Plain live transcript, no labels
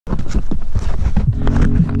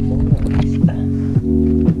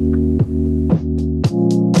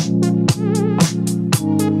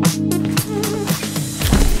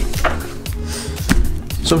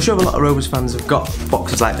So I'm sure a lot of Rovers fans have got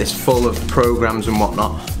boxes like this full of programmes and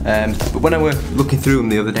whatnot, but when I were looking through them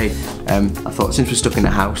the other day, I thought since we're stuck in the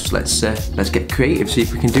house, let's get creative, see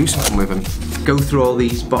if we can do something with them. Go through all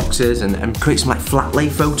these boxes and create some like flat lay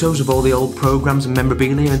photos of all the old programmes and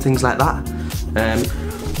memorabilia and things like that.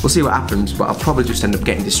 We'll see what happens, but I'll probably just end up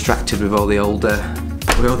getting distracted with all the old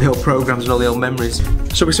programmes and all the old memories.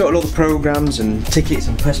 So we sorted all the programmes and tickets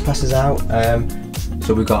and press passes out.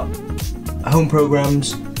 So we've got home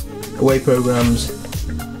programmes, away programmes,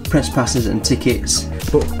 press passes and tickets,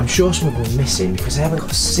 but I'm sure some of them are missing because I haven't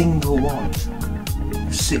got a single one.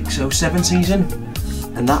 607 season,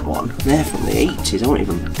 and that one, they're from the 80s, I wasn't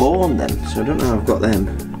even born then, so I don't know how I've got them.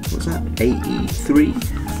 What's that, 83?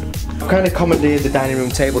 I've kind of commandeered the dining room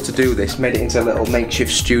table to do this, made it into a little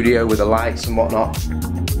makeshift studio with the lights and whatnot.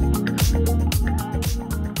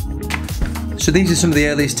 So these are some of the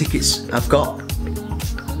earliest tickets I've got.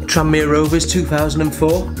 Tranmere Rovers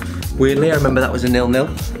 2004. Weirdly, I remember that was a 0-0.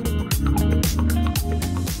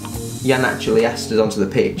 Jan actually asked us onto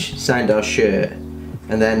the pitch, signed our shirt,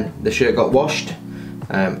 and then the shirt got washed,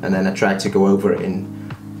 and then I tried to go over it in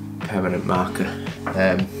permanent marker.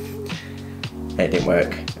 It didn't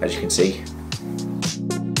work, as you can see.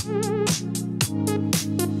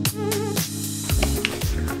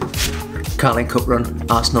 Carling Cup run,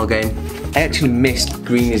 Arsenal game. I actually missed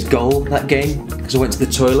Greeny's goal that game because I went to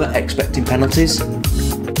the toilet expecting penalties.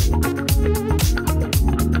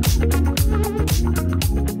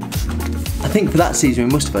 I think for that season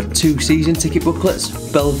we must have had 2 season ticket booklets,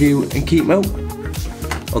 Bellevue and Keepmoat.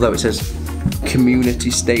 Although it says Community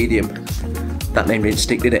Stadium. That name didn't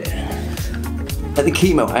stick, did it? At the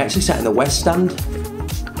Keepmoat I actually sat in the West Stand.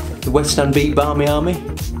 The West Stand beat Barmy Army.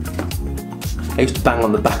 I used to bang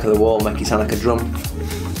on the back of the wall, make it sound like a drum.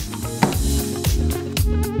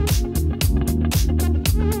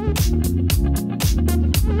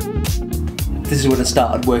 This is when I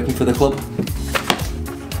started working for the club.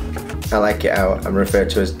 I like it how I'm referred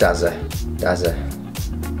to as Dazza.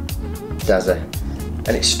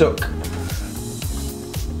 And it stuck.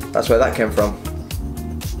 That's where that came from.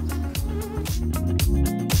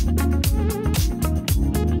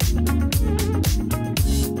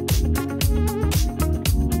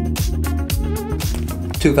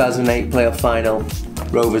 ...2008 playoff final,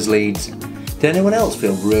 Rovers Leeds. Did anyone else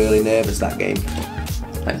feel really nervous that game?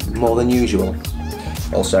 Like, more than usual.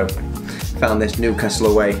 Also, found this Newcastle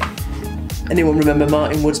away. Anyone remember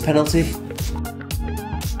Martin Wood's penalty?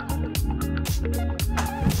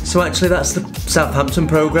 So actually that's the Southampton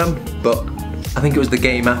programme, but I think it was the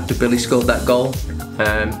game after Billy scored that goal.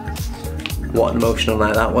 What an emotional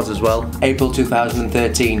night that was as well. April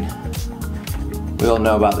 2013. We all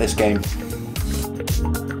know about this game.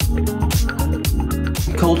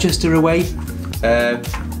 Colchester away. I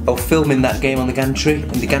was filming that game on the gantry,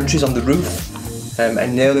 and the gantry's on the roof,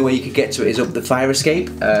 and the only way you could get to it is up the fire escape,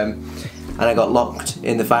 and I got locked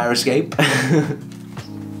in the fire escape.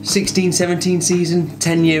 16-17 season,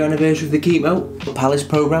 10-year anniversary of the Keepmoat Palace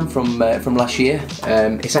programme from last year.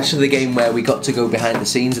 It's actually the game where we got to go behind the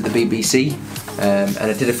scenes at the BBC, and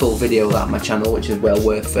I did a full video of that on my channel, which is well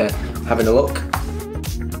worth having a look.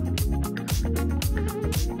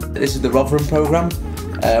 This is the Rotherham programme,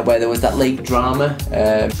 where there was that late drama.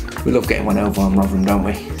 We love getting one over on Rotherham, don't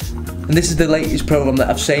we? And this is the latest programme that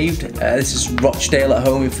I've saved. This is Rochdale at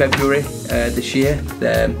home in February this year.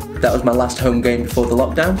 That was my last home game before the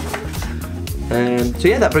lockdown. So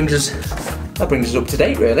yeah, that brings us up to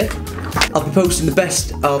date really. I'll be posting the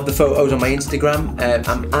best of the photos on my Instagram.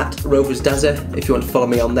 I'm at RoversDazza if you want to follow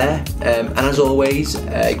me on there. And as always,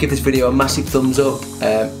 give this video a massive thumbs up.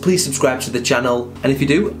 Please subscribe to the channel, and if you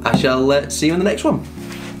do, I shall see you in the next one.